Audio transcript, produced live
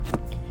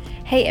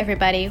Hey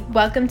everybody,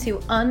 welcome to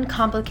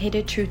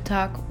Uncomplicated Truth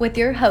Talk with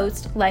your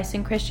host,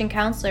 licensed Christian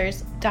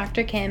counselors,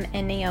 Dr. Kym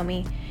and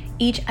Naomi.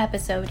 Each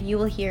episode you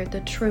will hear the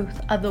truth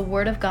of the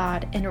Word of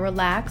God in a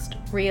relaxed,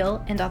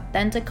 real, and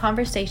authentic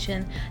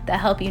conversation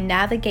that help you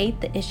navigate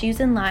the issues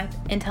in life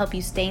and help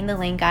you stay in the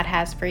lane God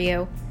has for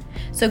you.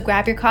 So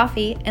grab your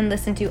coffee and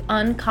listen to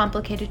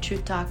Uncomplicated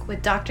Truth Talk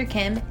with Dr.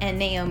 Kym and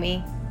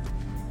Naomi.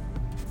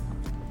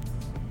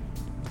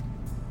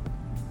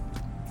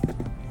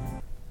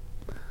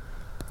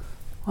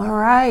 All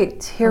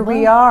right, here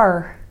we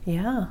are.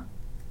 Yeah.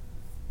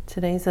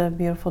 Today's a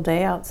beautiful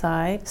day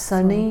outside.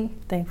 Sunny.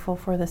 So thankful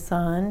for the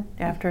sun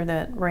after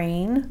that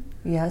rain.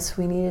 Yes,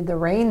 we needed the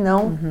rain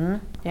though. Mm-hmm.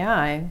 Yeah,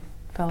 I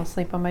fell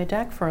asleep on my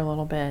deck for a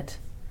little bit.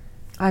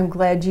 I'm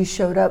glad you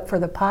showed up for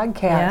the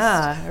podcast.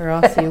 Yeah, or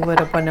else you would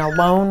have been a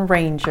lone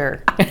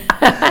ranger.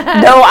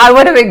 No, I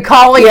would have been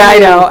calling you. I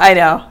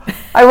know.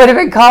 I would have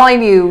been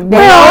calling you.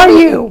 Where are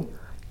you?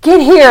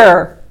 Get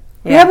here.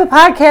 Yeah. We have a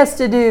podcast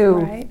to do.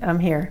 Right, I'm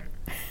here.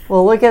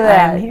 Well, look at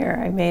that. I'm here.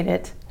 I made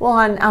it. Well,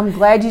 I'm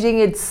glad you didn't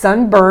get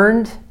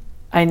sunburned.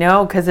 I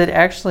know, because it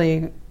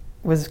actually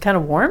was kind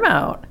of warm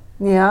out.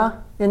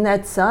 Yeah, in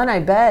that sun, I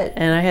bet.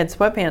 And I had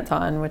sweatpants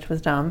on, which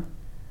was dumb.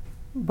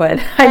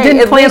 But I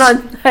didn't plan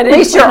on... At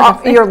least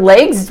your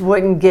legs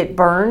wouldn't get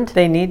burned.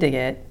 They need to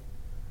get...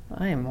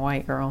 I am a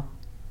white girl.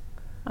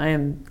 I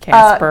am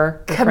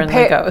Casper, the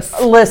friendly ghost.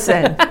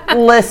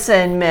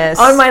 Listen, miss.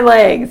 On my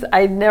legs.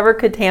 I never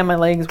could tan my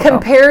legs well.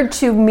 Compared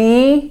to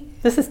me...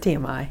 This is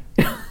TMI.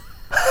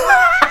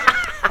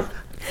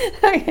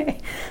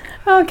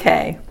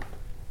 Okay.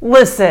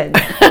 Listen.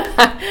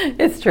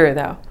 It's true,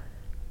 though.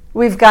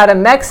 We've got a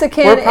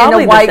Mexican and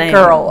a white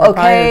girl, We're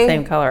probably okay? the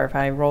same color if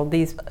I rolled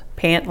these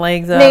pant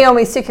legs up.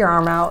 Naomi, stick your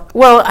arm out.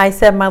 Well, I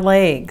said my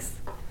legs.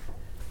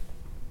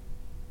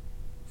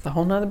 It's a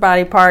whole nother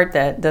body part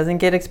that doesn't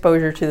get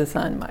exposure to the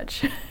sun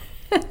much.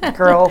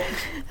 Girl,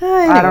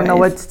 I don't know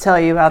what to tell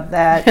you about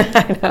that.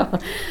 I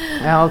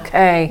know.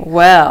 Okay.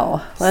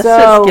 Well, let's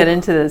just get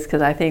into this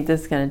because I think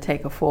this is going to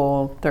take a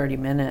full 30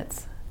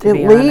 minutes. At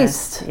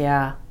least.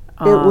 Yeah.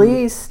 At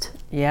least.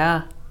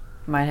 Yeah.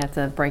 Might have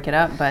to break it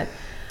up, but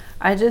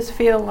I just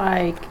feel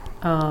like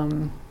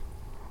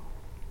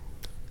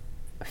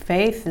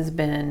faith has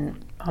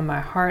been on my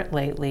heart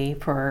lately.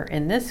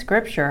 In this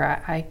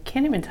scripture, I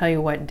can't even tell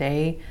you what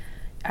day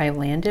I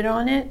landed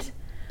on it,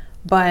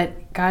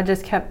 but God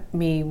just kept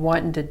me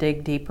wanting to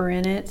dig deeper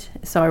in it.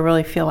 So I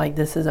really feel like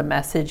this is a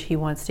message He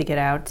wants to get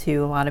out to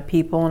a lot of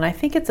people. And I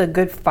think it's a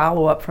good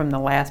follow-up from the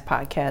last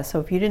podcast. So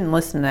if you didn't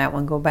listen to that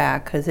one, go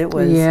back because it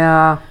was...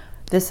 Yeah.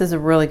 This is a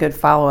really good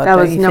follow-up. That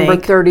was number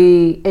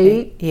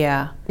 38?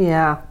 Yeah.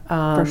 Yeah,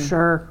 for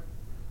sure.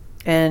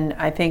 And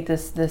I think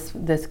this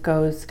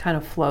goes, kind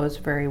of flows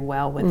very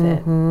well with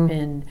it.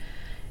 And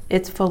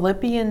it's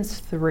Philippians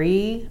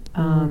 3,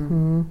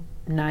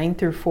 9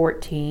 through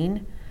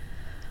 14.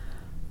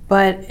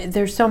 But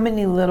there's so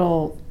many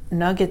little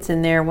nuggets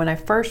in there. When I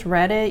first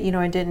read it,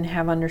 I didn't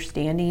have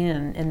understanding,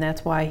 and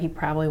that's why He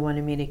probably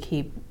wanted me to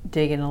keep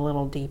digging a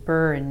little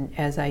deeper. And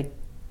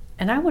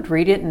I would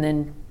read it and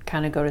then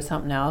kind of go to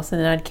something else,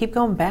 and then I'd keep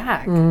going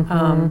back.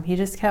 He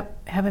just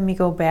kept having me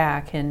go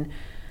back, and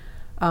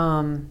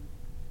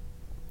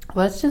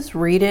let's just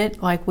read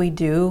it like we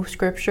do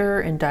Scripture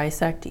and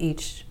dissect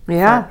each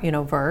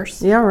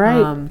verse. Yeah,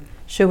 right.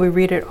 Should we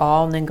read it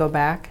all and then go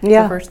back to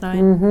verse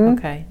 9?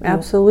 Okay.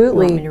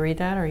 Absolutely. You want me to read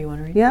that, or you want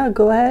to read it? Yeah,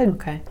 go ahead.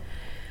 Okay.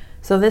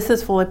 So this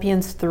is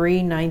Philippians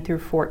 3, 9 through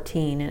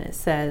 14, and it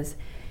says,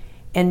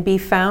 "And be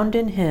found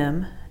in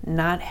Him,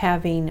 not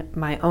having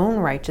my own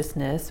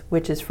righteousness,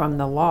 which is from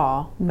the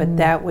law, but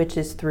that which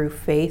is through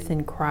faith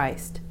in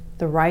Christ,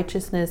 the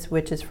righteousness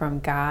which is from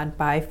God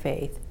by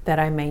faith, that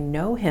I may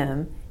know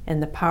Him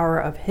and the power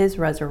of His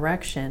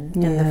resurrection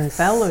and the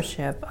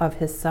fellowship of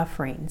His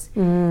sufferings,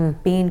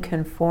 being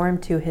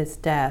conformed to His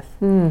death,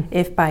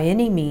 if by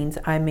any means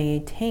I may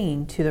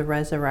attain to the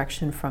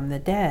resurrection from the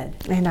dead."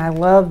 And I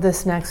love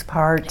this next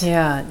part.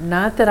 Yeah,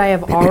 not that I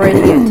have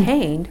already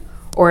attained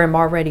or am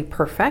already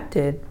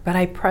perfected, but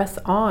I press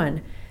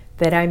on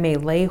that I may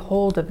lay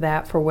hold of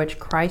that for which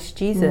Christ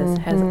Jesus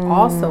has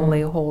also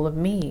laid hold of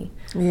me.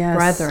 Yes.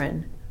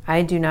 Brethren,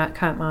 I do not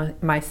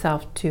count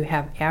myself to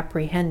have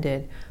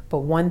apprehended, but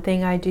one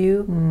thing I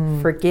do,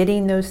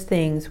 forgetting those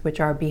things which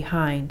are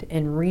behind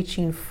and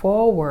reaching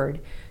forward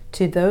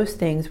to those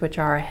things which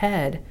are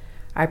ahead,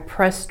 I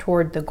press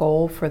toward the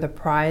goal for the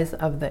prize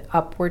of the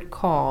upward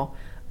call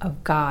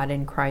of God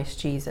in Christ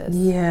Jesus.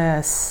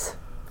 Yes.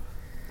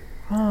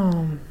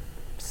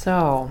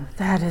 So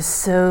that is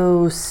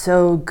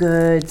so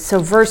good. So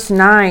verse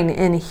 9,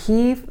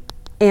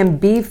 and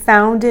be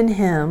found in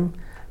Him,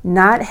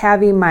 not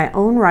having my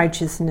own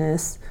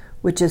righteousness,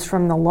 which is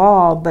from the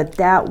law, but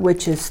that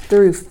which is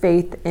through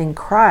faith in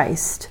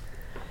Christ,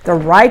 the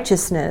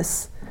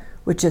righteousness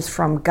which is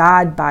from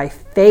God by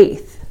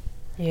faith.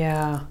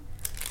 Yeah.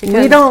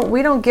 We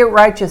don't get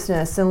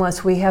righteousness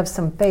unless we have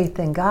some faith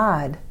in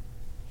God.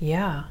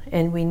 Yeah,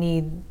 and we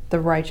need the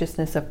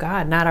righteousness of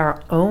God, not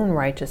our own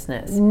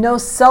righteousness. No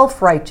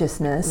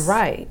self-righteousness.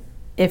 Right.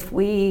 if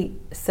we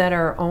set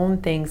our own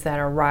things that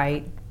are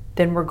right,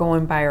 then we're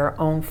going by our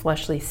own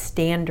fleshly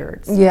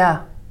standards.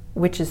 Yeah.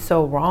 Which is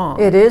so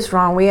wrong. It is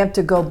wrong. We have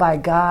to go by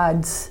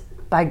God's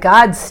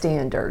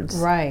standards.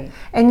 Right.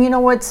 And you know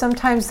what?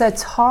 Sometimes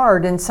that's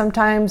hard, and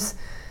sometimes,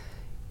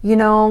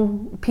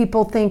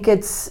 people think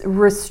it's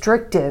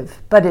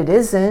restrictive, but it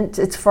isn't.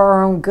 It's for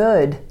our own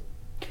good.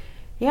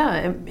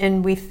 Yeah,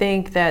 and we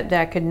think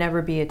that could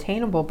never be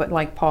attainable, but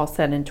like Paul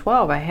said in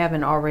 12, I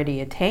haven't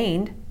already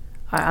attained.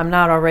 I'm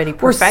not already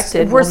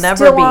perfected. We're never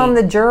still be. on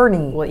the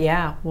journey. Well,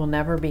 yeah, we'll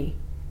never be.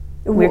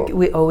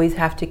 We always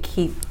have to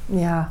keep.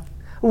 Yeah.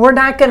 We're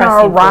not going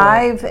to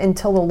arrive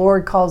until the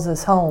Lord calls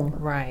us home.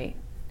 Right.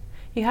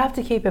 You have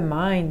to keep in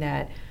mind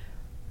that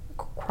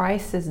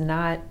Christ is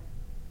not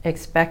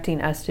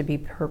expecting us to be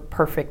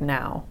perfect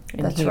now.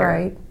 That's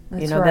right.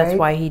 That's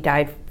why he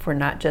died for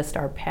not just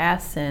our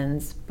past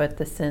sins, but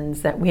the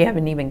sins that we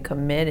haven't even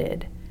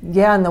committed.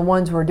 Yeah, and the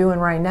ones we're doing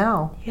right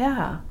now.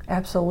 Yeah.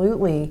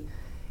 Absolutely.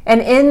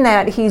 And in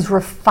that, he's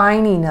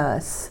refining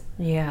us.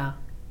 Yeah.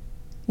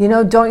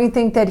 Don't you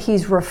think that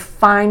he's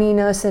refining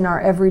us in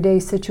our everyday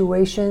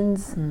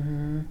situations,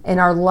 in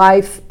our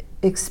life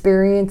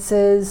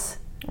experiences?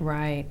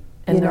 Right.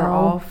 And they're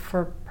all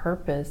for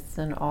purpose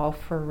and all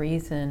for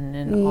reason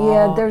and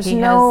all. There's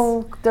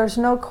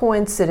no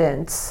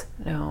coincidence.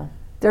 No.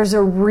 There's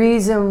a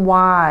reason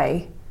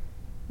why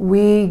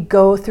we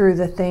go through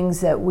the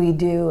things that we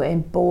do,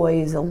 and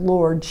boy, is the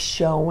Lord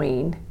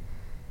showing.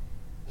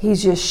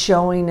 He's just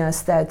showing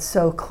us that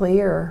so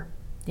clear.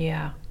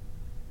 Yeah.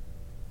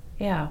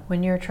 Yeah,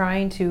 when you're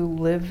trying to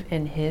live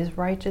in his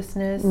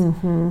righteousness,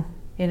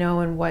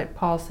 and what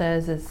Paul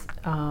says is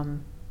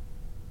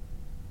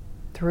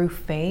through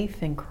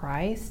faith in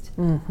Christ,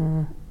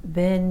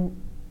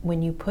 then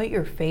when you put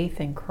your faith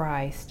in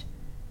Christ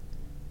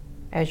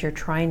as you're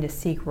trying to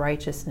seek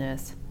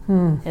righteousness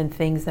and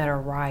things that are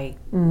right,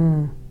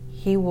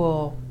 he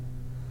will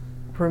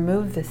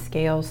remove the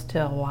scales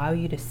to allow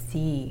you to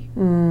see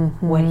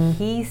what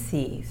he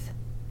sees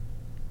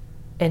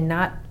and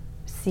not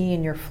see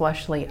in your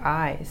fleshly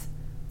eyes.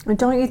 And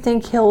don't you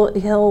think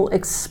he'll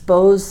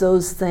expose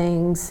those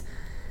things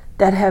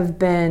that have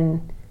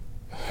been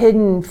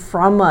hidden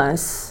from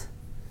us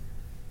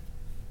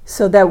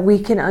so that we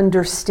can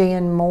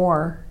understand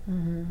more,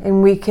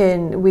 and we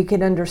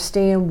can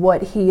understand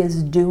what he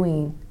is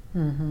doing,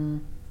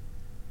 and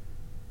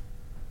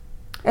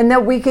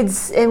that we could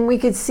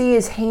see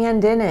his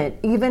hand in it,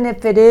 even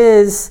if it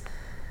is,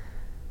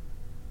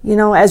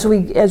 as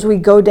we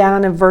go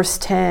down in verse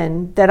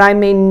 10, that I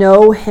may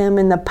know him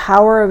in the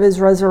power of his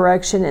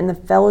resurrection and the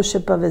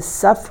fellowship of his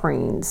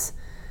sufferings.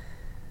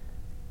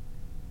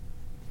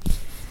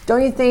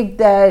 Don't you think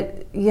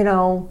that,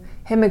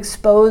 him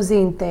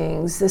exposing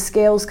things, the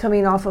scales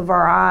coming off of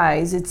our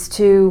eyes, it's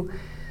to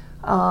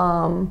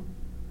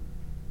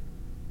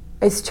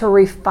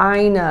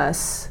refine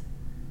us.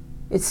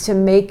 It's to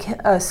make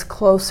us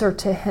closer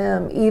to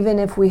him, even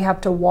if we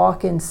have to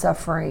walk in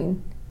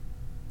suffering.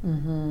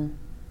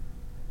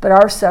 But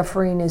our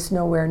suffering is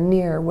nowhere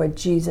near what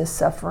Jesus'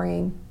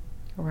 suffering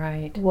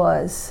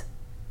was.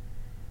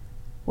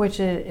 Which,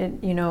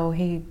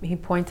 he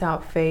points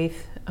out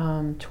faith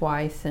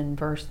twice in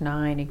verse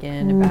 9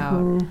 again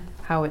about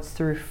how it's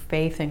through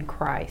faith in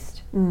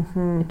Christ.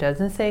 It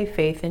doesn't say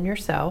faith in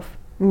yourself.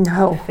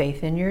 No.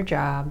 Faith in your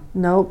job.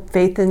 No.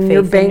 Faith in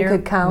your bank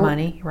account.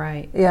 Money,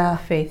 right. Yeah.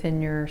 Faith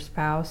in your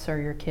spouse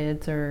or your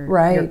kids or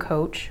your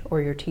coach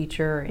or your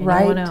teacher or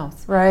anyone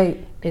else.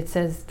 Right. It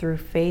says through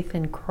faith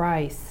in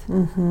Christ.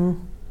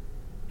 And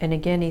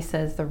again, he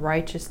says the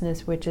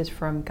righteousness which is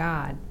from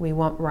God. We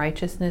want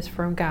righteousness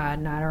from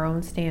God, not our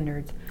own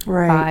standards,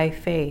 by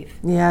faith.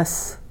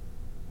 Yes.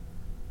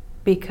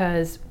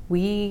 Because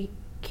we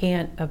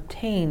can't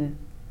obtain,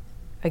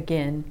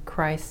 again,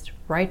 Christ's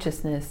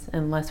righteousness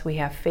unless we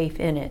have faith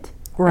in it.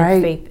 Right.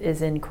 And faith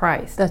is in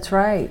Christ. That's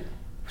right.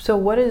 So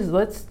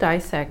let's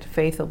dissect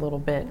faith a little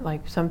bit.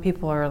 Like some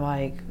people are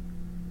like,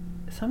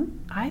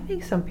 I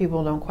think some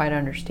people don't quite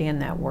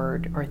understand that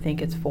word or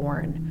think it's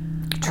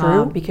foreign.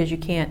 True. Because you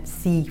can't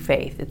see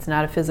faith. It's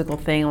not a physical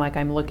thing like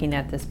I'm looking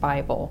at this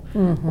Bible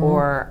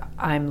or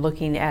I'm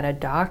looking at a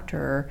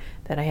doctor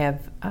that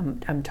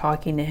I'm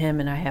talking to him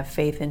and I have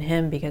faith in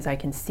him because I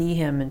can see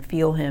him and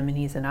feel him and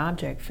he's an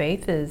object.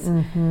 Faith is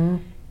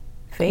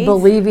faith.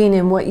 Believing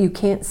in what you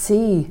can't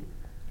see.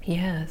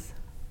 Yes.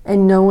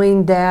 And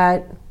knowing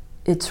that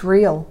it's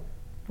real.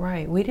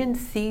 Right. We didn't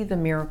see the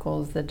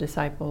miracles the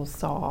disciples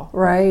saw.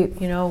 Right.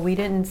 We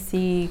didn't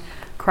see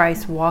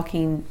Christ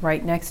walking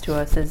right next to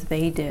us as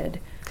they did.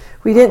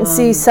 We didn't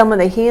see some of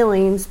the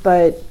healings,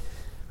 but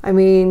I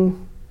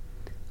mean,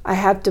 I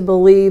have to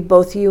believe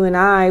both you and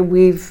I,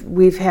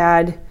 we've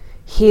had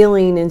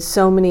healing in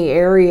so many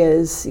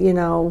areas,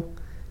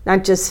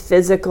 not just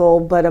physical,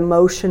 but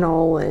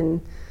emotional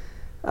and,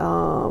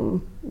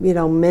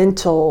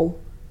 mental.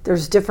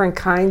 There's different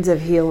kinds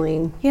of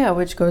healing. Yeah,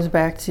 which goes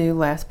back to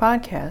last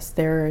podcast.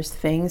 There's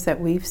things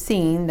that we've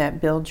seen that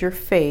build your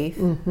faith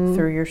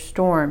through your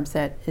storms.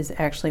 That is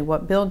actually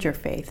what builds your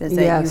faith, is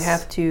that you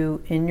have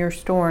to, in your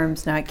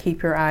storms, not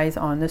keep your eyes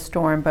on the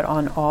storm, but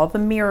on all the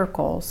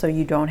miracles, so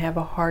you don't have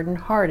a hardened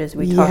heart, as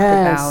we talked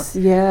about.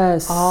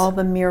 Yes. All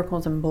the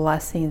miracles and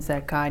blessings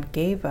that God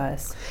gave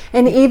us.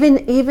 And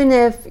even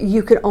if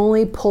you could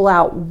only pull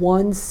out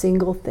one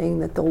single thing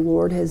that the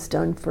Lord has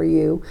done for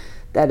you,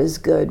 that is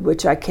good,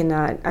 which I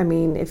cannot. I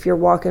mean, if you're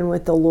walking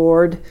with the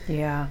Lord,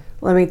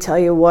 let me tell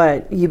you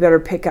what, you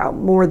better pick out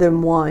more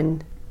than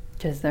one.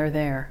 Because they're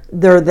there.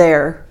 They're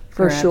there,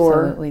 for they're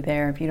sure. Absolutely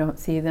there. If you don't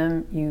see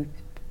them, you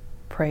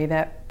pray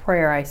that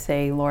prayer. I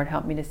say, Lord,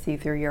 help me to see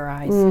through your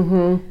eyes.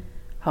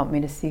 Help me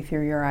to see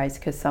through your eyes,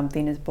 because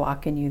something is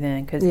blocking you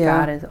then. Because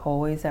God is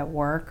always at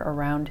work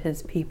around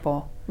his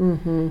people.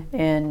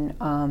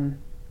 And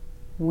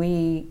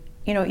we...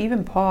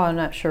 even Paul, I'm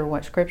not sure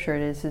what scripture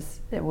it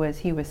is,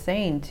 he was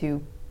saying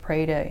to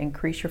pray to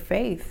increase your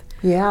faith.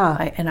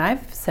 Yeah. And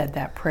I've said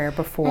that prayer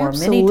before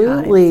Absolutely.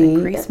 Many times.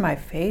 Increase my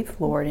faith,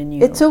 Lord, in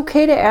you. It's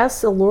okay to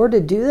ask the Lord to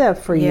do that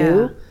for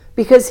you,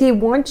 because he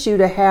wants you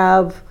to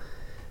have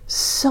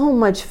so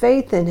much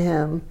faith in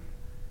him,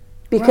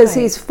 because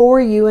he's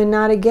for you and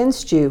not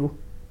against you.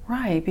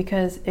 Right,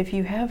 because if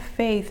you have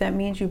faith, that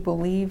means you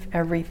believe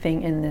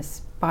everything in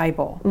this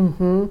Bible.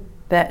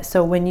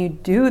 So when you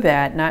do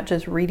that, not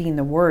just reading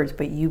the words,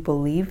 but you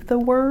believe the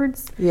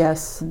words,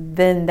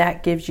 then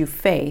that gives you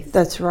faith.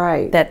 That's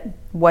right. That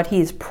what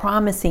he's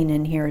promising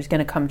in here is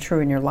going to come true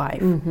in your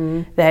life.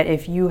 That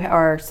if you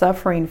are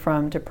suffering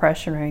from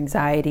depression or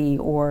anxiety,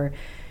 or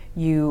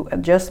you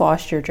just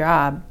lost your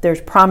job,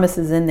 there's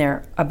promises in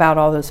there about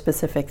all those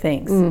specific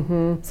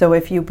things. So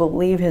if you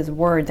believe his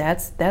word,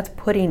 that's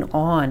putting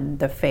on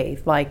the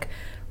faith. Like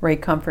Ray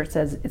Comfort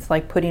says, it's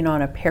like putting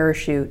on a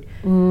parachute.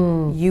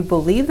 You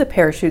believe the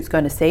parachute's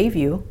going to save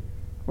you,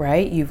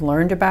 right? You've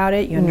learned about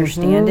it, you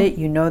understand it,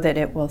 you know that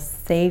it will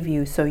save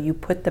you, so you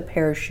put the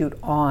parachute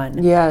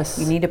on. Yes.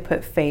 You need to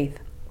put faith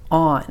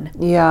on.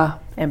 Yeah.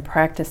 And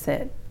practice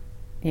it,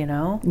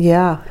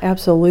 Yeah,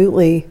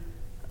 absolutely.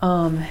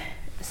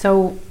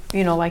 So,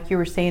 like you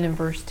were saying in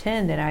verse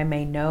 10, that I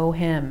may know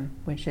him,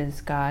 which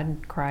is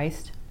God,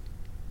 Christ,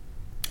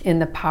 in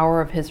the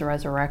power of his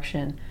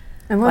resurrection.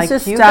 And let's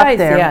just stop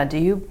there. Yeah, do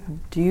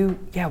you,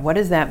 what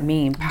does that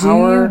mean?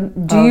 Power.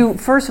 Do you,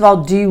 first of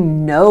all, do you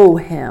know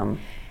him?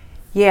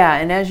 Yeah,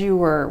 and as we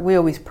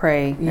always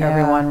pray,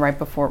 everyone, right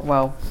before,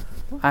 well,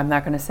 I'm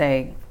not going to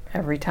say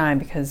every time,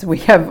 because we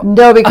have...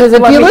 No, because if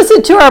you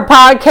listened to our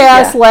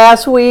podcast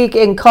last week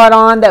and caught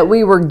on that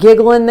we were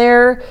giggling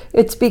there,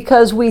 it's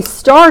because we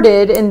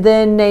started, and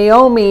then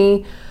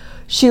Naomi...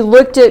 She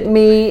looked at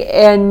me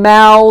and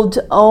mouthed,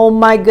 "Oh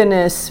my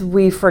goodness,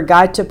 we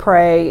forgot to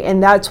pray."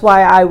 And that's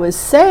why I was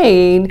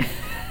saying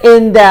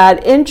in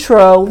that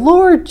intro,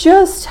 "Lord,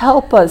 just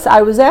help us."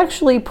 I was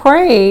actually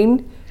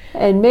praying,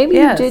 and maybe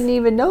you didn't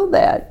even know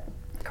that.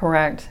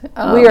 Correct.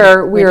 We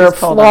are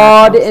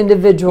flawed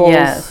individuals.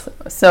 Yes.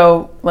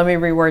 So let me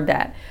reword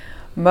that.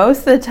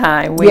 Most of the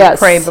time, we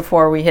pray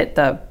before we hit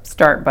the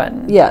start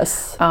button.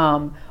 Yes.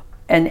 And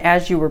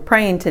as you were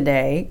praying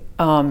today,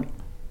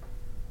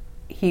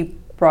 he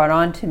brought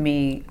on to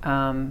me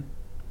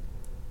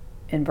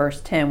in verse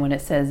 10, when it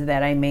says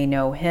that I may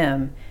know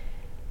him,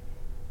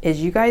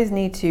 is you guys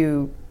need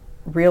to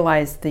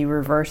realize the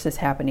reverse is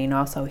happening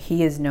also.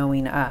 He is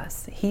knowing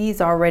us.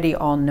 He's already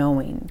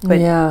all-knowing.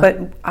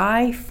 But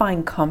I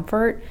find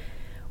comfort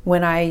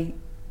when I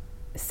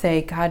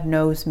say God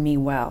knows me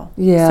well.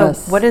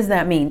 Yes. So what does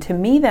that mean? To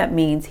me, that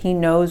means he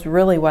knows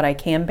really what I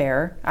can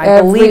bear.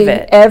 I believe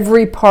it.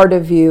 Every part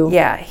of you.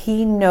 Yeah,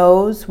 he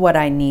knows what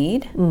I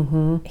need.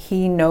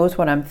 He knows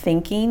what I'm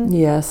thinking.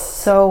 Yes.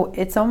 So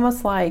it's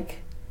almost like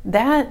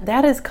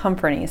that is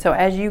comforting. So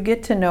as you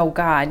get to know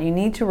God, you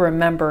need to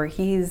remember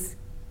he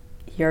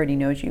already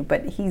knows you,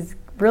 but he's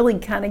really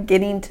kind of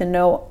getting to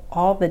know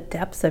all the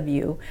depths of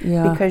you,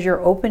 because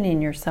you're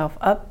opening yourself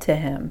up to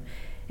him.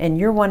 And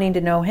you're wanting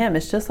to know him.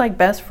 It's just like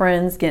best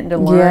friends getting to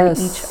learn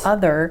each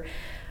other.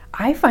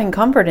 I find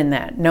comfort in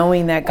that,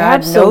 knowing that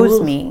God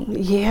knows me.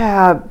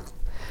 Yeah.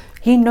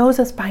 He knows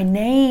us by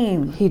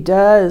name. He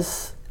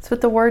does. That's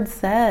what the word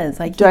says.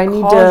 Like, Do he I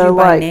need calls to you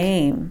by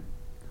name.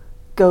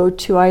 Go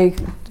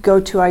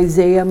to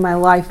Isaiah, my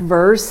life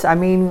verse? I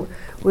mean,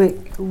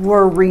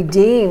 we're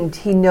redeemed.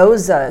 He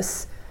knows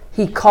us.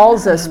 He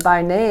calls us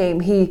by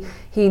name. He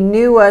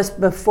knew us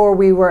before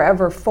we were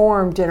ever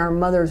formed in our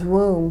mother's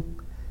womb.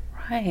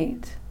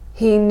 Right.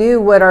 He knew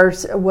what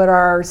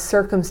our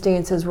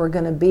circumstances were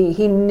going to be.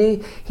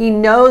 He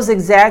knows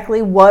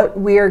exactly what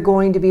we are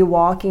going to be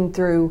walking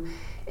through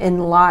in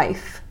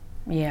life.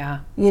 Yeah.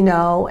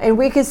 And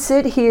we could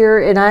sit here,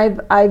 and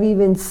I've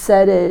even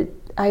said it.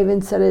 I even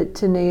said it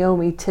to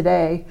Naomi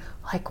today.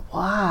 Like,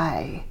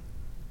 why?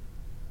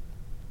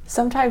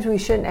 Sometimes we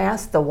shouldn't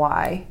ask the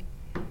why.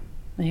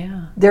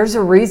 Yeah. There's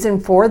a reason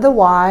for the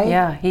why.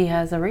 Yeah, he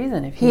has a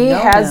reason. If he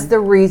has the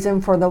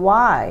reason for the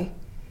why.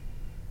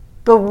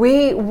 But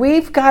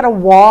we've got to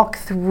walk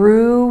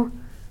through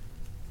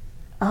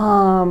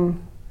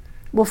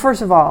Well,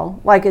 first of all,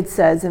 like it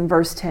says in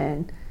verse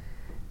 10,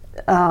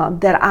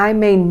 that I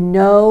may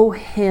know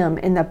him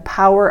in the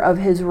power of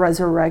his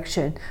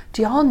resurrection.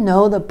 Do y'all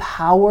know the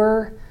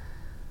power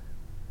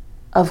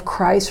of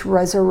Christ's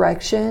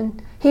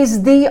resurrection?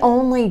 He's the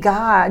only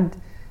God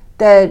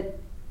that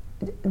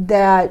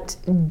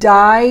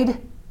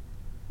died,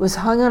 was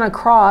hung on a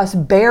cross,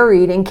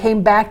 buried, and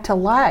came back to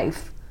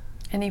life.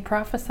 And he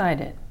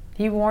prophesied it.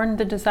 He warned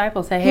the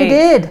disciples, hey, He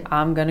did.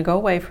 I'm going to go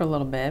away for a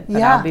little bit, but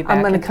Yeah, I'll be back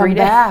I'm going in to 3 come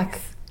days. back.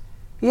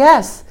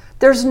 Yes,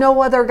 there's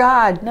no other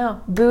God.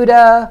 No.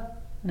 Buddha.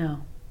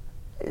 No.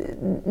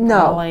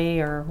 No.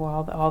 Ali or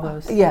all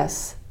those.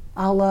 Yes.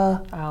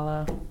 Allah,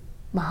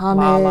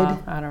 Muhammad.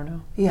 Lala, I don't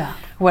know. Yeah.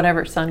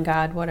 Whatever, sun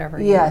god,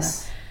 whatever.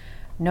 Yes.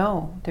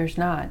 No, there's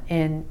not.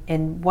 And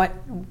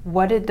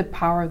what did the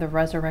power of the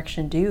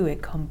resurrection do?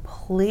 It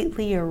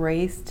completely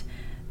erased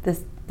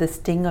the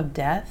sting of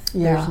death.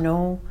 Yeah. There's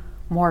no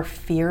more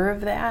fear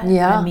of that.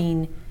 Yeah. I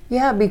mean,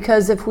 yeah,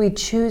 because if we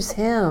choose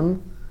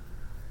him,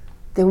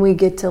 then we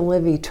get to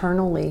live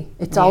eternally.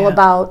 It's all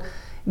about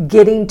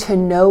getting to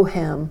know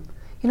him.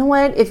 You know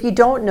what? If you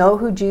don't know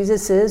who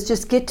Jesus is,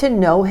 just get to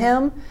know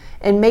him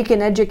and make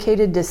an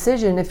educated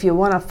decision if you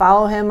want to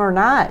follow him or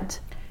not.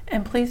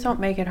 and please don't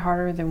make it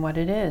harder than what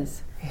it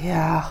is.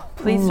 Yeah.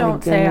 Please Oh my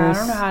don't say, I goodness.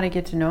 don't know how to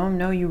get to know him.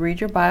 No, you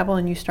read your Bible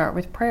and you start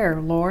with prayer.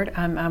 Lord,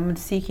 I'm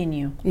seeking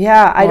you.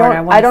 Yeah,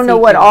 Lord, I don't know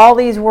seek what you. all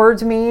these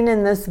words mean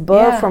in this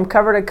book Yeah. from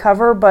cover to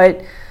cover,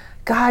 but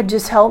God,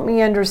 just help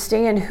me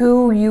understand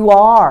who you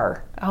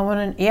are. I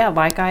want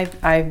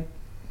to,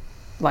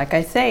 like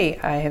I say,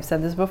 I have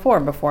said this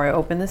before I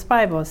open this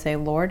Bible, I say,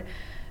 Lord,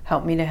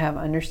 help me to have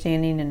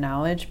understanding and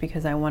knowledge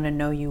because I want to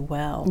know you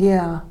well.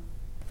 Yeah.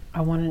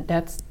 I want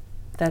to,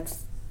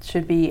 that's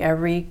should be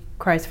every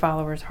Christ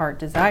follower's heart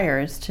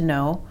desire is to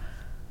know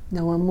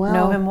Know him well.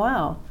 know him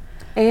well.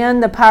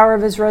 And the power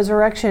of his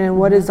resurrection and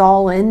what is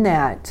all in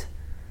that.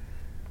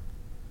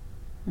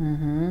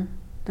 Mm-hmm.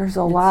 There's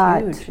a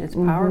lot. It's huge. It's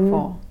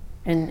powerful.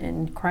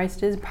 And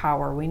Christ is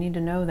power. We need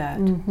to know that.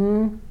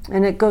 Mm-hmm.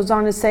 And it goes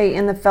on to say,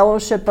 in the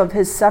fellowship of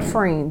his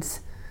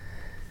sufferings.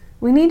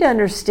 We need to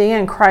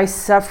understand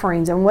Christ's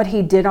sufferings and what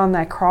he did on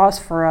that cross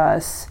for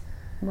us.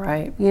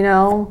 Right. You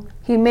know,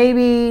 he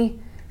maybe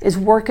is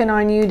working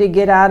on you to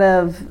get out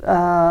of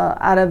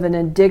an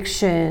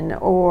addiction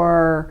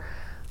or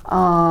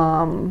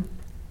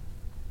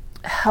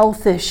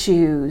health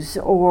issues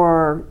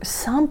or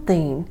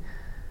something.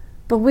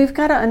 But we've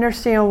got to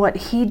understand what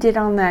he did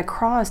on that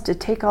cross to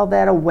take all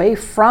that away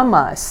from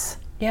us.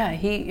 Yeah,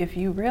 if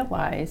you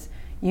realize,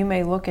 you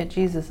may look at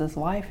Jesus'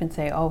 life and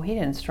say, oh, he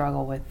didn't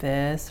struggle with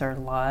this or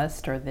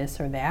lust or this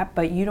or that,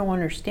 but you don't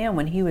understand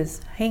when he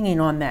was hanging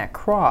on that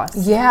cross.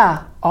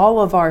 Yeah. All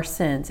of our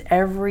sins,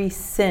 every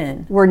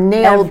sin. Were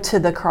nailed to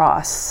the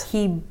cross.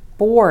 He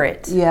bore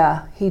it.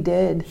 Yeah, he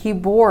did. He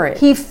bore it.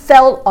 He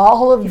felt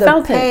all of the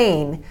felt it.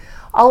 pain,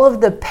 all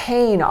of the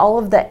pain, all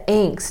of the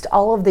angst,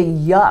 all of the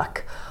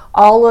yuck,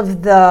 all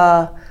of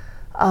the,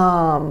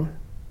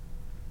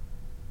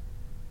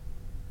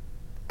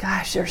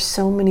 gosh, there's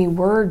so many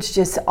words,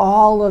 just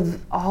all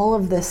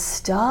of this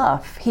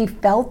stuff. He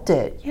felt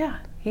it. Yeah,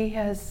 he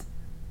has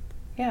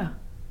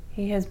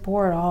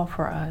bore it all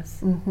for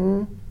us.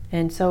 Mm-hmm.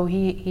 And so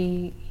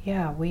we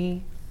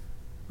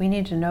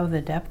need to know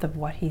the depth of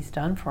what he's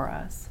done for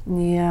us.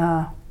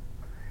 Yeah.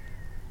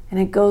 And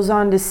it goes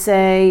on to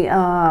say,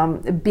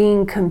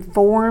 being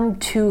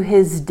conformed to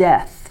his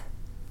death.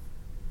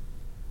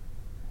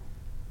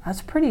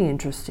 That's pretty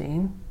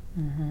interesting.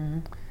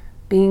 Mm-hmm.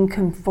 Being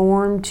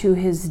conformed to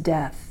his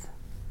death.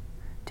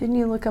 Didn't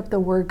you look up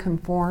the word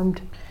conformed?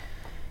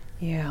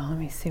 Yeah, let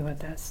me see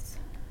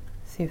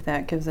if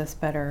that gives us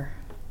better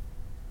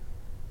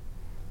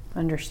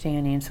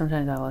understanding.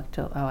 Sometimes I like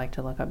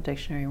to look up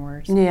dictionary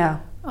words. Yeah.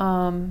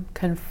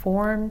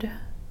 Conformed.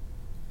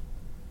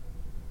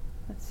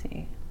 Let's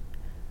see.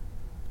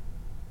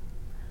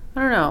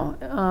 I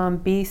don't know.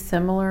 Be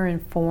similar in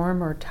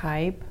form or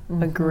type.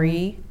 Mm-hmm.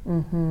 Agree.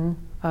 Mm-hmm.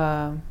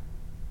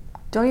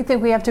 Don't you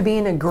think we have to be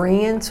in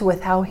agreement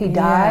with how he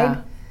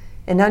died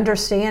and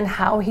understand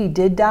how he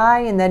did die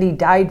and that he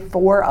died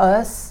for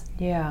us?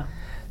 Yeah.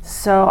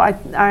 So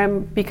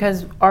I'm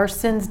because our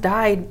sins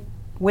died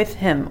with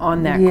him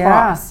on that Yeah.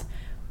 cross.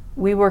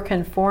 We were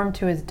conformed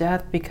to his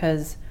death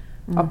because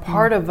a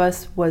part of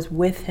us was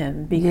with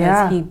him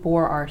because he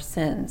bore our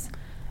sins.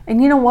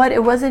 And you know what?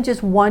 It wasn't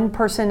just one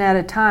person at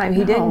a time.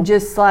 He No. didn't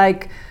just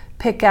like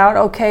pick out,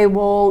 okay,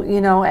 well,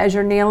 you know, as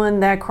you're nailing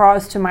that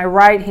cross to my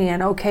right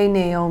hand, okay,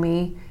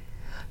 Naomi.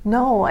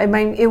 No, I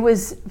mean, it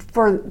was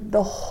for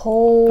the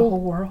whole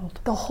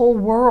world. The whole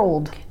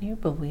world. Can you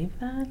believe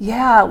that?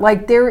 Yeah,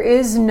 like there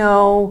is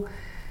no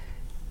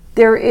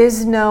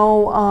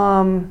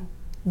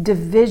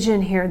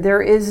division here.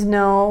 There is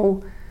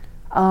no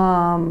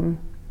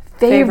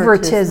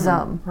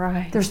favoritism.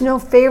 Right. There's no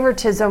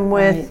favoritism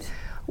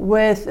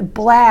with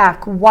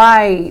black,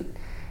 white,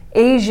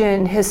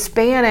 Asian,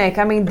 Hispanic.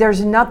 I mean, there's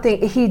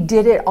nothing. He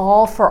did it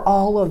all for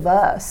all of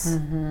us.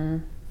 Mm-hmm.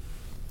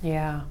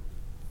 Yeah.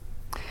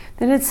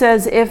 Then it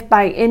says, if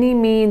by any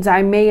means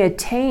I may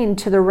attain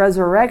to the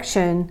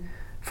resurrection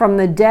from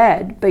the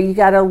dead. But you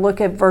got to look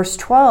at verse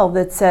 12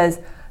 that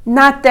says,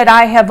 not that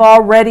I have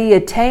already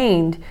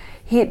attained.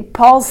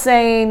 Paul's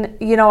saying,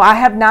 I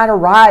have not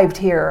arrived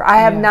here. I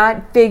have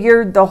not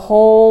figured the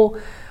whole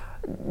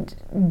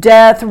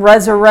death,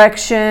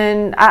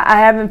 resurrection. I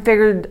haven't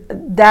figured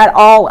that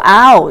all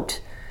out.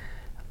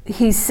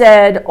 He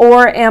said,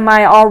 or am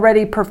I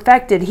already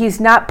perfected? He's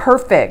not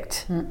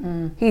perfect.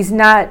 He's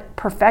not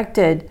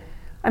perfected.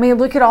 I mean,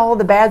 look at all of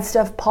the bad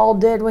stuff Paul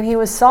did when he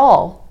was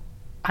Saul.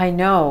 I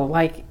know,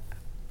 like,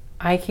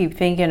 I keep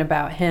thinking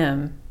about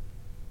him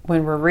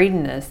when we're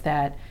reading this,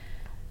 that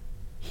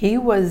he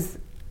was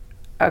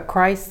a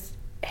Christ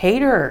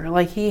hater.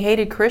 Like, he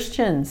hated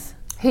Christians.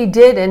 He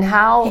did, and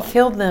how? He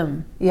killed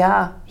them.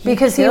 Yeah,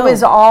 because he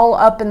was all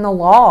up in the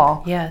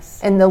law.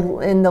 Yes. And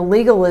the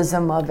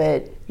legalism of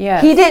it.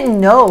 Yes. He didn't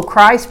know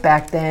Christ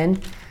back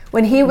then.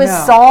 When he was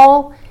No.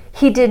 Saul,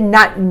 he did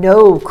not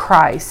know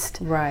Christ.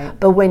 Right.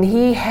 But when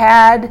he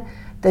had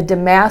the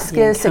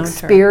Damascus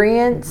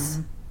experience,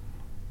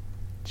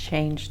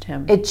 changed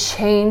him. it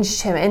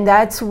changed him. And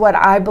that's what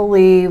I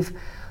believe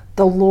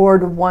the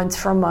Lord wants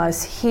from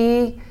us.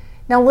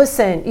 Now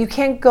listen, you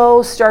can't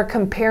go start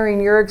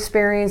comparing your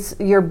experience,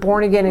 your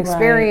born again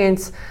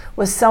experience,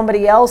 with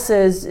somebody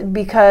else's,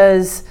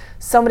 because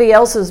somebody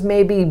else's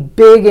may be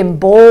big and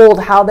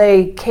bold how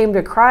they came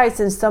to Christ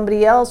and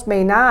somebody else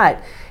may not.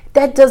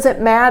 That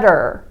doesn't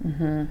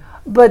matter.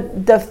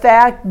 But the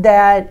fact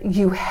that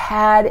you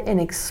had an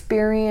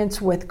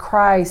experience with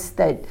Christ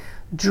that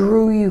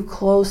drew you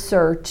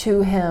closer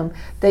to Him,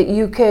 that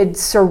you could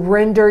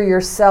surrender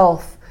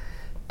yourself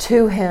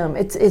to Him.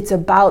 It's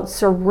about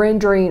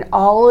surrendering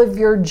all of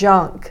your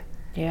junk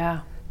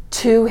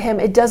to Him.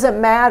 It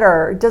doesn't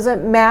matter. It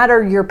doesn't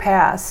matter your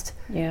past.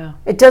 Yeah.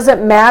 It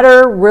doesn't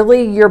matter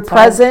really your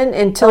present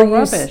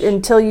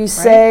until you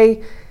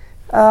say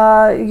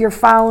you're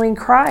following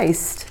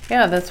Christ.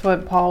 Yeah, that's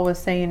what Paul was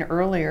saying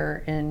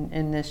earlier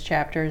in this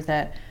chapter, is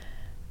that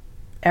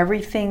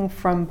everything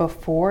from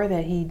before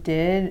that he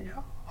did,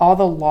 all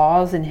the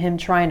laws and him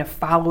trying to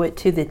follow it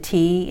to the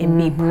T and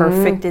be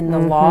perfect in the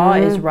law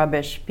is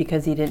rubbish,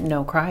 because he didn't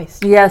know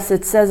Christ. Yes,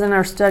 it says in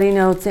our study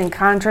notes, in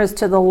contrast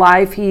to the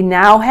life he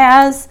now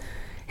has,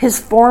 his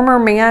former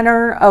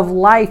manner of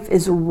life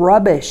is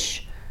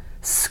rubbish,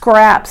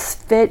 scraps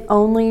fit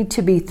only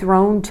to be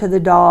thrown to the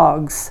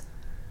dogs.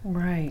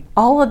 Right.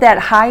 All of that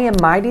high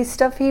and mighty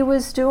stuff he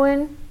was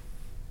doing,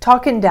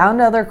 talking down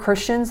to other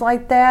Christians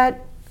like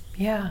that,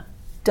 Yeah.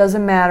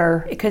 doesn't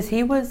matter. Because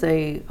he was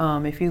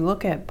if you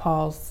look at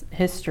Paul's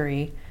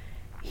history,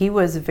 he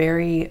was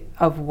very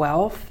of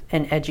wealth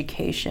and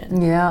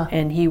education. Yeah.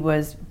 And he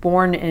was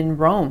born in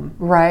Rome.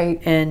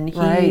 Right. And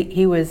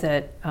he was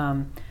at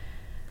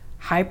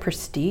high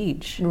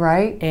prestige.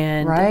 Right.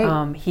 And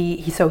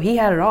so he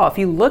had it all. If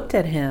you looked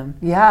at him,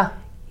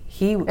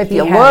 if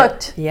you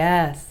looked.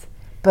 Yes.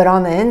 But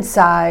on the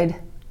inside,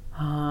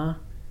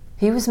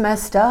 he was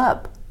messed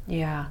up.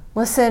 Yeah.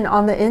 Listen,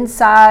 on the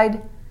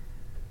inside,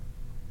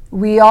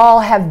 we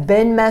all have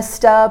been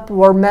messed up.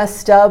 We're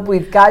messed up.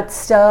 We've got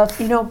stuff.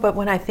 But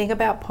when I think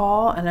about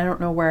Paul, and I don't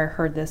know where I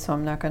heard this, so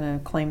I'm not going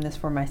to claim this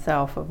for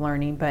myself of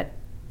learning, but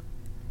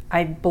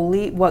I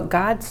believe what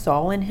God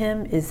saw in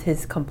him is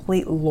his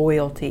complete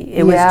loyalty.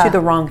 It was to the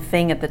wrong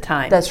thing at the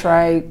time. That's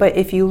right. But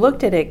if you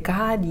looked at it,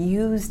 God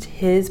used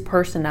his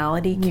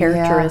personality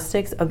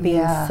characteristics of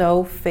being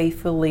so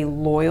faithfully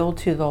loyal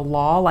to the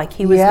law, like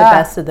he was the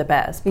best of the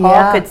best.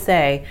 Paul could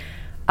say,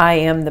 I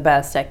am the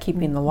best at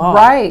keeping the law.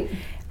 Right.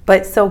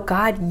 But so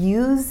God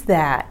used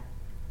that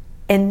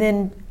and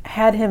then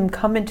had him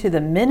come into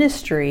the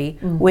ministry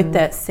with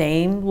that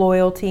same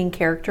loyalty and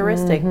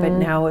characteristic, but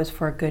now it was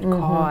for a good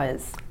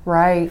cause.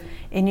 Right.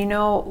 And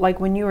like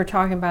when you were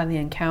talking about the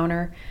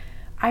encounter,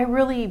 I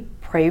really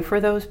pray for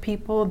those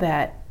people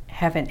that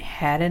haven't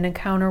had an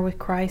encounter with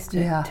Christ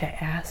to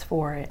ask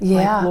for it.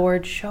 Like,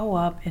 Lord, show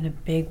up in a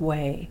big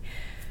way.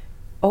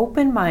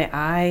 Open my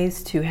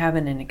eyes to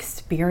having an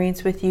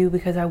experience with you,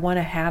 because I want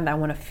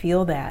to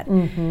feel that.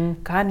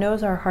 God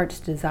knows our heart's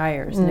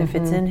desires, and if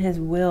it's in His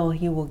will,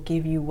 He will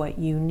give you what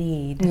you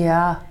need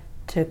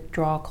to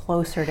draw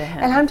closer to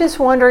Him. And I'm just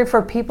wondering,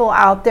 for people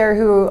out there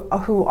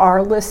who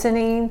are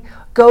listening,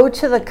 go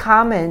to the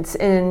comments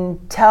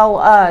and tell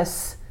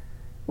us,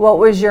 what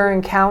was your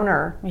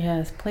encounter?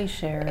 Yes, please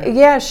share it.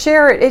 Yeah,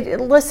 share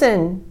it.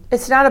 Listen,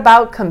 it's not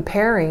about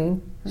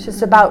comparing. It's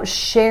just about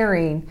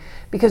sharing.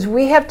 Because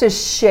we have to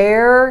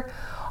share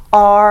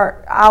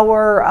our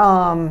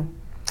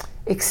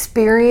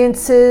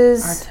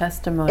experiences, our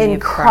testimony in of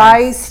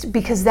Christ,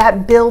 because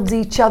that builds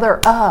each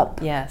other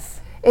up. Yes.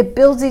 It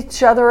builds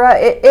each other up.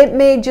 It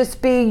may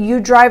just be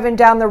you driving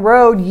down the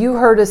road, you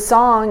heard a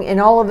song,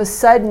 and all of a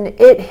sudden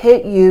it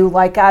hit you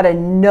like out of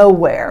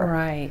nowhere.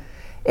 Right.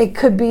 It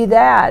could be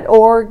that.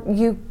 Or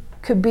you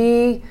could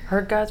be...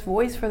 heard God's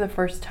voice for the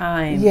first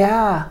time.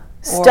 Yeah.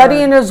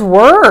 Studying His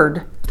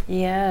Word.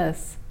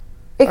 Yes.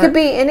 It could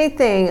be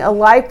anything, a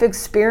life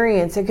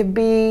experience. It could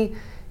be,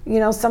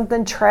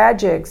 something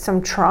tragic,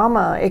 some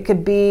trauma. It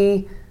could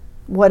be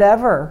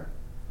whatever,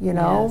 you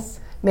know. Yes.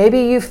 Maybe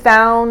you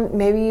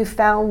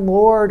found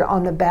Lord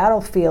on the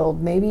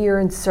battlefield. Maybe you're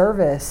in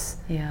service.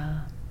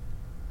 Yeah.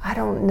 I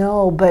don't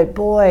know, but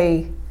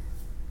boy,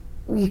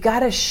 you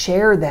got to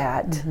share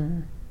that.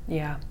 Mm-hmm.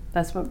 Yeah.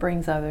 That's what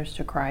brings others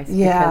to Christ.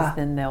 Yeah. Because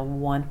then they'll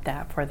want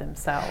that for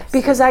themselves.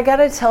 Because I got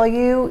to tell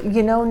you,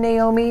 you know,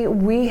 Naomi,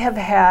 we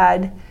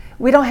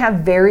don't have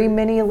very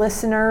many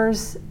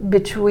listeners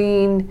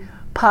between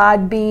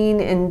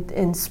Podbean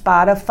and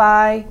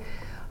Spotify.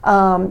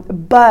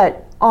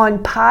 But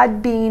on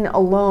Podbean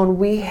alone,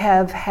 we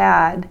have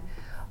had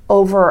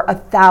over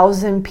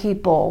 1,000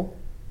 people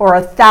or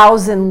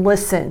 1,000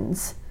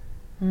 listens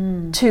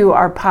to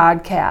our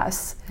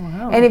podcasts.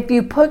 Wow. And if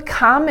you put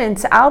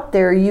comments out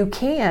there, you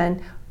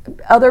can.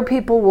 Other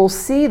people will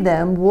see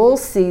them. We'll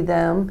see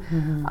them.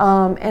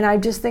 Mm-hmm. And I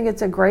just think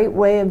it's a great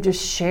way of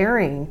just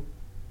sharing.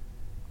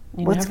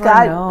 You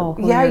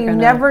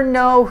never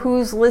know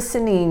who's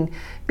listening,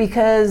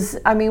 because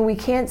I mean, we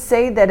can't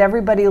say that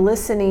everybody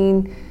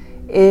listening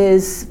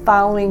is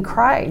following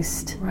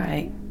Christ.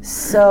 Right.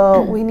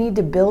 So we need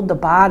to build the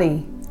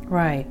body.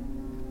 Right.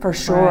 For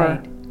sure.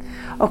 Right.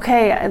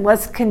 Okay,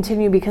 let's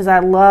continue, because I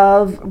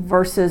love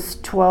verses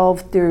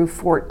 12 through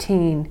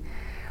 14.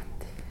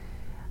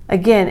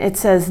 Again, it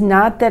says,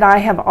 "Not that I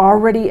have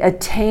already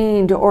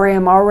attained or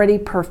am already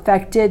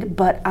perfected,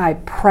 but I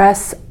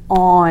press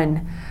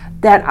on,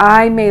 that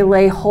I may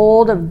lay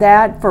hold of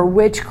that for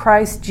which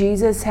Christ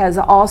Jesus has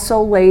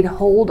also laid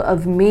hold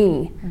of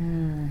me."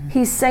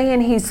 He's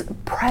saying he's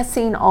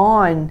pressing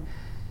on.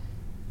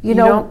 You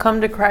know, don't come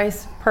to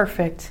Christ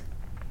perfect.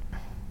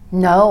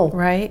 No.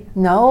 Right?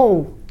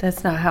 No.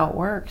 That's not how it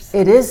works.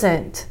 It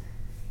isn't.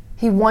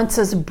 He wants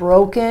us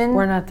broken.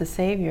 We're not the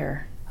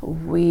Savior.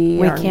 We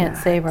can't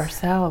save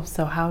ourselves.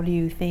 So how do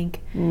you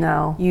think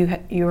No.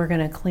 you are going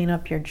to clean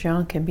up your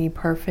junk and be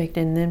perfect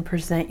and then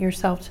present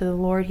yourself to the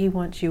Lord? He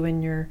wants you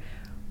in your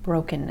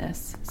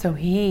brokenness. So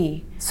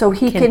he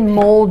can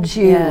mold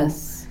you.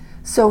 Yes.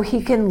 So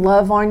he can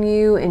love on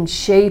you and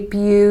shape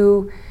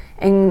you.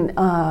 And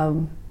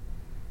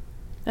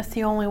that's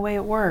the only way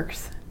it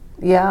works.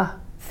 Yeah.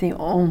 It's the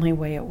only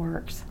way it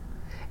works.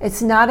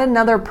 It's not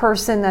another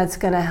person that's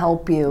going to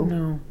help you.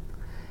 No.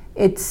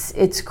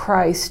 It's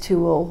Christ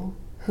who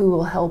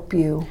will help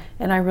you.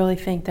 And I really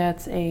think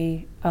that's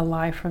a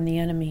lie from the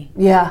enemy.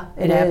 Yeah,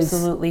 it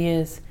absolutely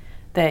is.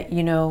 That,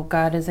 you know,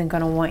 God isn't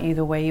going to want you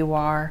the way you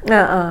are,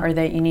 or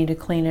that you need to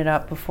clean it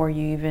up before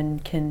you even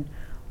can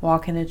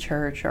walk into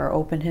church or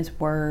open His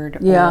Word.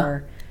 Yeah.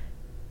 Or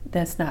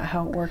that's not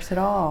how it works at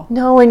all.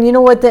 No, and you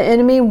know what? The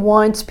enemy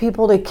wants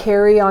people to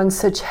carry on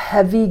such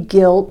heavy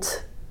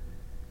guilt.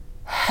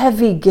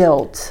 Heavy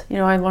guilt. You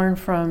know, I learned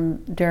from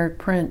Derek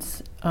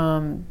Prince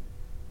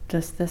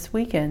just this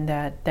weekend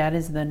that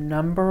is the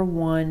number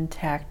one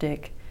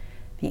tactic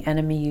the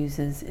enemy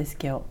uses is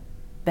guilt.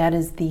 That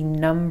is the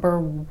number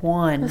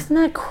one. Isn't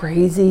that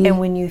crazy? And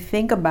when you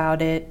think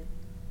about it,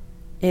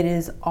 it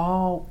is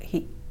all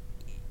it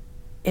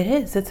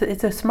is.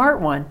 It's a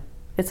smart one.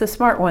 It's a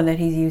smart one that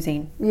he's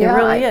using. Yeah, it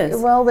really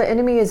is. Well, the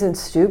enemy isn't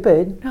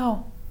stupid.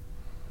 No.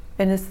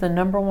 And it's the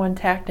number one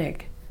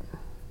tactic.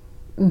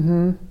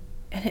 Mm-hmm.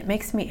 And it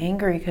makes me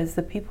angry because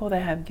the people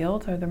that have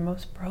guilt are the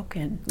most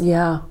broken.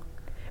 Yeah.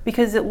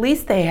 Because at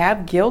least they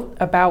have guilt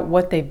about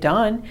what they've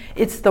done.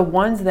 It's the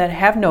ones that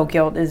have no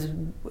guilt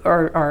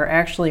are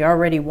actually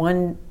already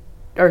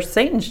are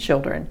Satan's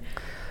children.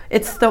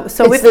 If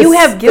you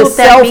have guilt,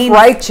 that means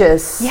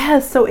self-righteous.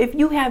 Yes. So if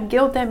you have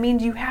guilt, that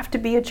means you have to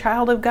be a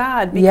child of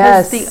God.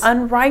 Because the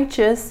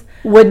unrighteous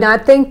would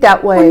not think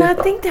that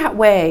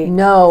way.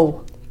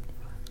 No.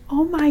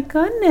 Oh my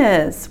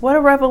goodness! What a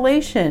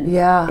revelation.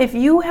 Yeah. If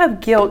you have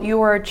guilt, you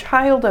are a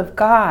child of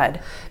God.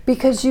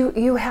 Because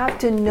you have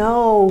to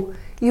know.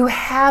 You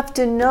have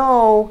to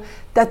know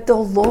that the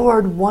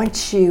Lord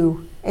wants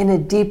you in a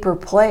deeper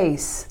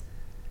place.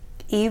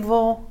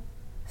 Evil,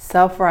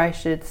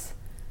 self-righteous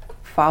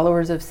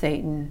followers of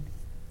Satan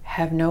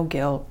have no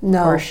guilt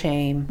or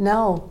shame.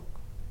 No.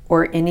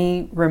 Or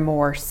any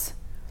remorse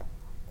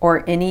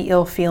or any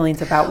ill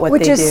feelings about what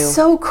Which they do. Which is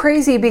so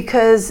crazy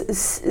because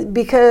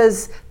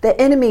the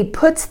enemy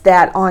puts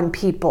that on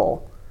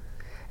people.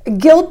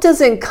 Guilt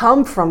doesn't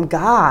come from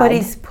God. But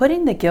he's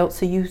putting the guilt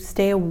so you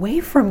stay away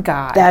from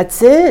God.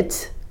 That's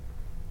it.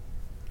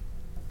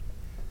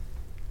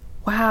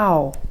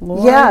 Wow,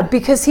 Lord. Yeah,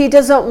 because he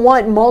doesn't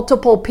want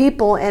multiple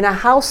people in a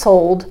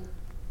household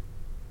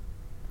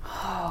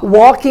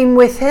walking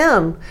with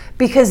him,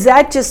 because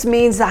that just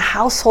means the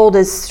household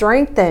is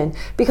strengthened.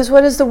 Because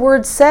what does the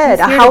word said?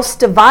 A house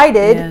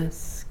divided.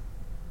 Yes.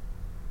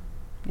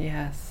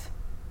 Yes.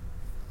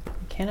 You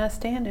cannot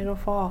stand it, it'll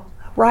fall.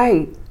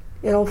 Right.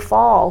 It'll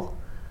fall.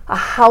 A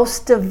house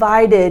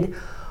divided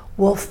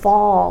will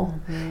fall.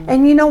 Mm-hmm.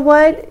 And you know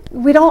what?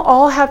 We don't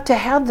all have to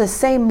have the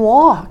same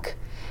walk.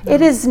 No.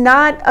 It is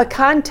not a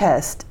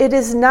contest. It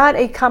is not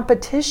a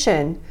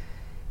competition.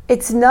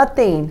 It's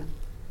nothing.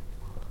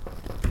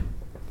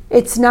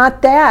 It's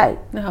not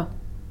that. No.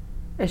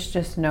 It's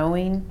just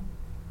knowing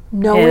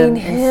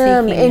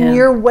him in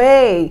your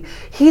way.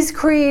 He's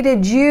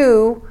created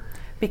you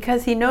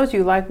Because he knows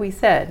you, like we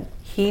said.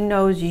 He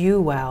knows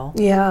you well.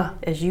 Yeah.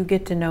 As you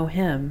get to know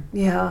him.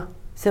 Yeah.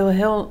 So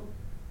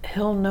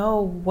he'll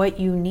know what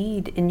you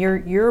need, and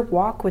your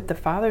walk with the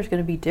Father is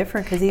going to be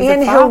different because he's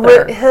a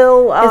father.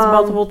 He'll his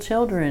multiple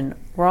children.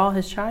 We're all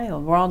his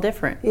child. We're all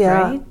different,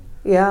 right?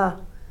 Yeah.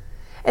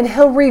 And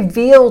he'll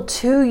reveal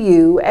to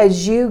you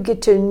as you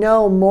get to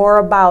know more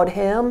about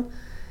him.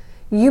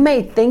 You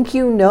may think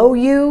you know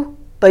you,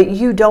 but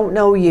you don't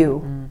know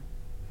you. Mm.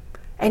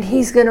 And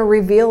he's going to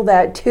reveal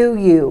that to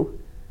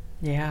you.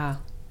 Yeah.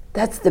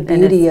 That's the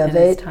beauty of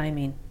it. It's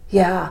timing.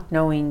 Yeah.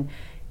 Knowing,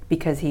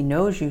 because he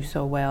knows you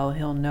so well,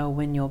 he'll know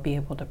when you'll be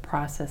able to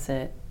process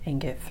it and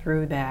get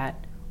through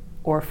that.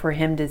 Or for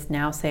him to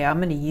now say, I'm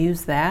going to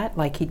use that,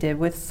 like he did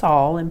with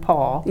Saul and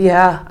Paul.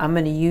 Yeah. I'm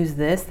going to use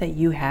this that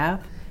you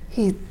have.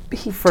 He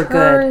for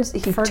turns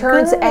good. He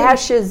turns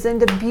ashes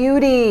into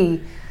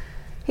beauty.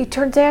 He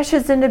turns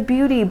ashes into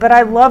beauty. But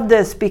I love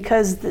this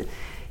because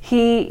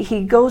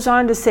he goes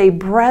on to say,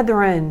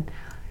 brethren,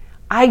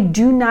 I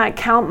do not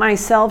count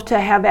myself to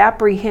have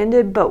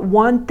apprehended, but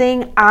one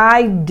thing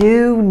I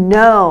do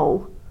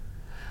know,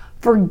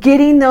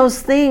 forgetting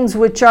those things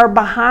which are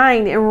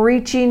behind and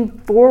reaching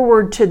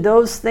forward to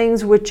those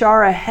things which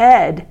are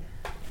ahead.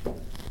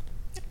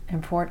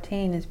 And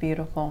 14 is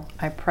beautiful.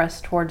 I press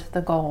towards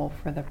the goal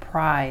for the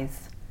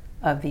prize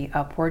of the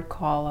upward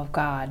call of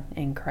God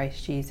in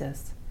Christ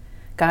Jesus.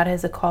 God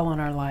has a call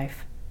on our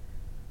life.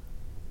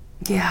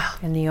 Yeah.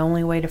 And the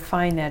only way to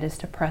find that is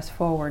to press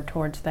forward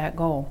towards that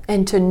goal.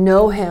 And to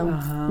know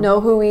him,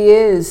 know who he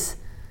is.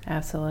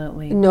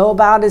 Absolutely. Know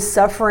about his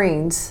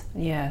sufferings.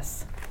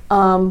 Yes.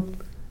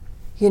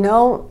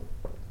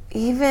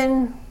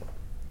 Even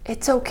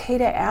it's okay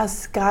to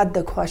ask God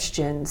the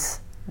questions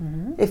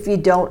if you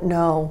don't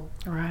know.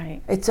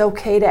 Right. It's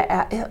okay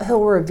to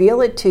he'll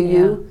reveal it to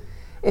you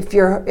if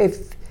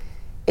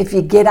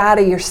you get out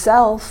of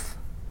yourself.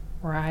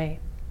 Right.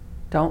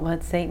 Don't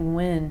let Satan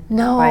win.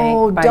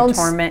 No, by don't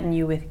tormenting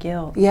you with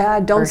guilt. Yeah,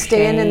 don't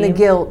stand in the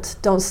guilt.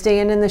 Don't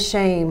stand in the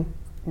shame.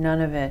 None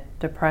of it.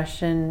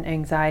 Depression,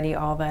 anxiety,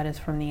 all that is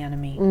from the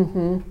enemy.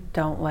 Mm-hmm.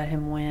 Don't let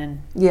him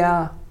win.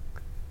 Yeah.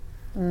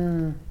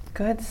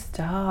 Good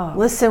stuff.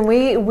 Listen,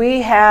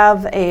 we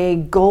have a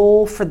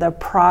goal for the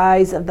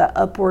prize of the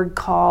upward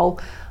call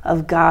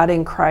of God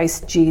in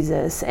Christ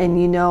Jesus.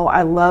 And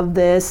I love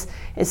this.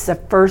 It's the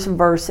first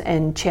verse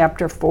in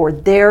chapter 4.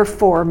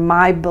 Therefore,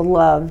 my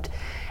beloved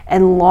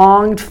and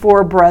longed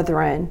for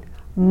brethren,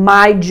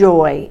 my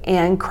joy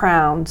and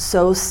crown,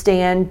 so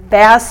stand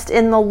fast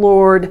in the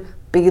Lord,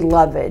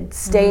 beloved.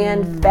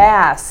 Stand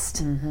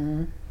fast.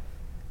 Mm-hmm.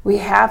 We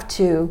have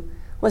to.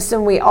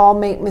 Listen, we all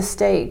make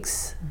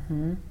mistakes.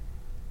 Mm-hmm.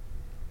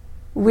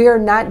 We are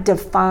not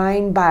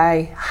defined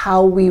by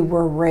how we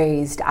were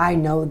raised. I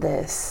know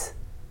this.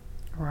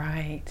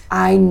 Right.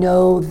 I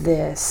know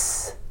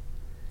this.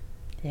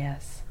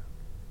 Yes.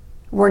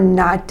 We're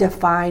not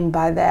defined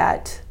by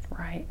that.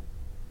 Right.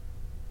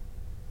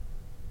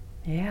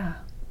 Yeah.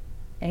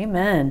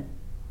 Amen.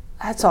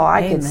 That's all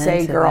I could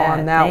say, girl,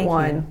 on that Thank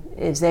one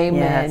you. is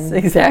amen. Yes,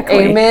 exactly.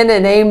 Amen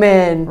and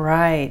amen.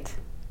 Right.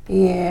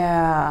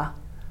 Yeah.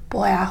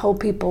 Boy, I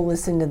hope people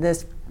listen to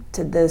this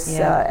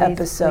episode.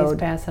 Please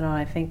pass it on.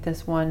 I think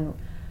this one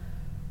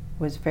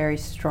was very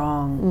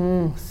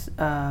strong,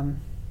 and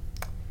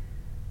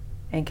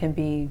can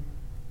be.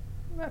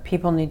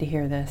 People need to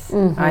hear this.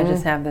 Mm-hmm. I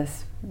just have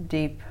this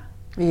deep.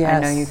 Yes. I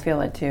know you feel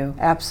it too.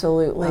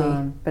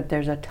 Absolutely. But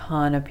there's a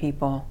ton of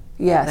people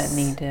that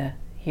need to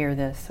hear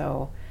this.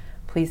 So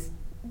please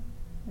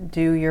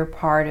do your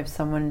part. If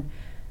someone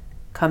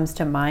comes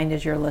to mind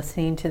as you're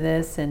listening to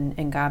this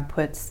and God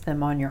puts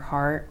them on your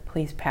heart,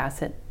 please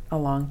pass it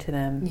along to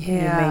them.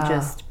 Yeah. You may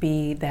just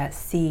be that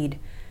seed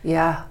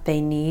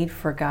they need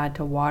for God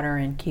to water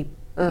and keep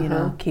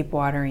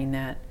watering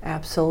that.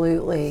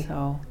 Absolutely.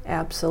 So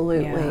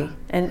absolutely. Yeah.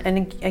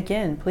 And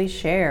again, please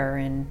share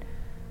and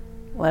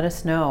let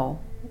us know.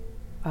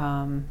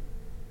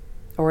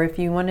 Or if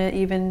you want to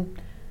even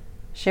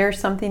share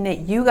something that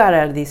you got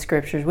out of these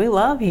scriptures. We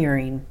love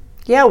hearing.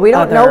 Yeah, we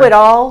don't know it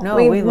all. No,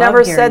 We've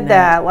never said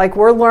that. Like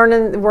we're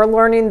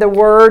learning the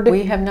word.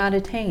 We have not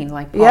attained,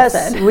 like Paul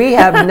said. Yes, we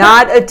have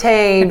not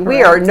attained.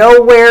 We are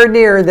nowhere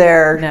near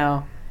there.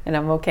 No, and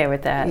I'm okay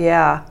with that.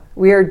 Yeah,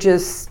 we are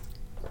just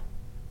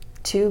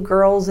two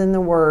girls in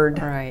the word.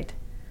 Right.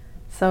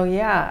 So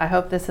yeah, I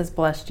hope this has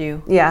blessed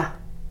you. Yeah.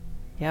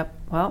 Yep.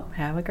 Well,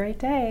 have a great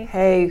day.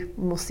 Hey,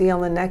 we'll see you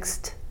on the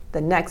next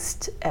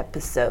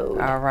episode.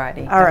 All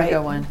righty. All right. Have a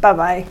good one.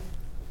 Bye-bye.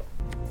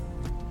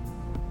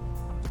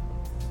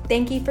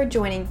 Thank you for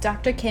joining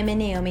Dr. Kym and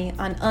Naomi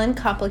on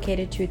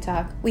Uncomplicated Truth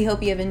Talk. We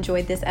hope you have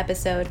enjoyed this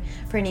episode.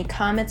 For any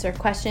comments or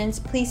questions,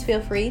 please feel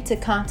free to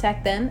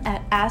contact them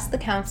at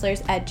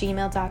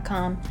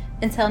askthecounselors@gmail.com.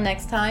 Until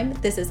next time,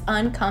 this is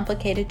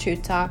Uncomplicated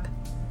Truth Talk.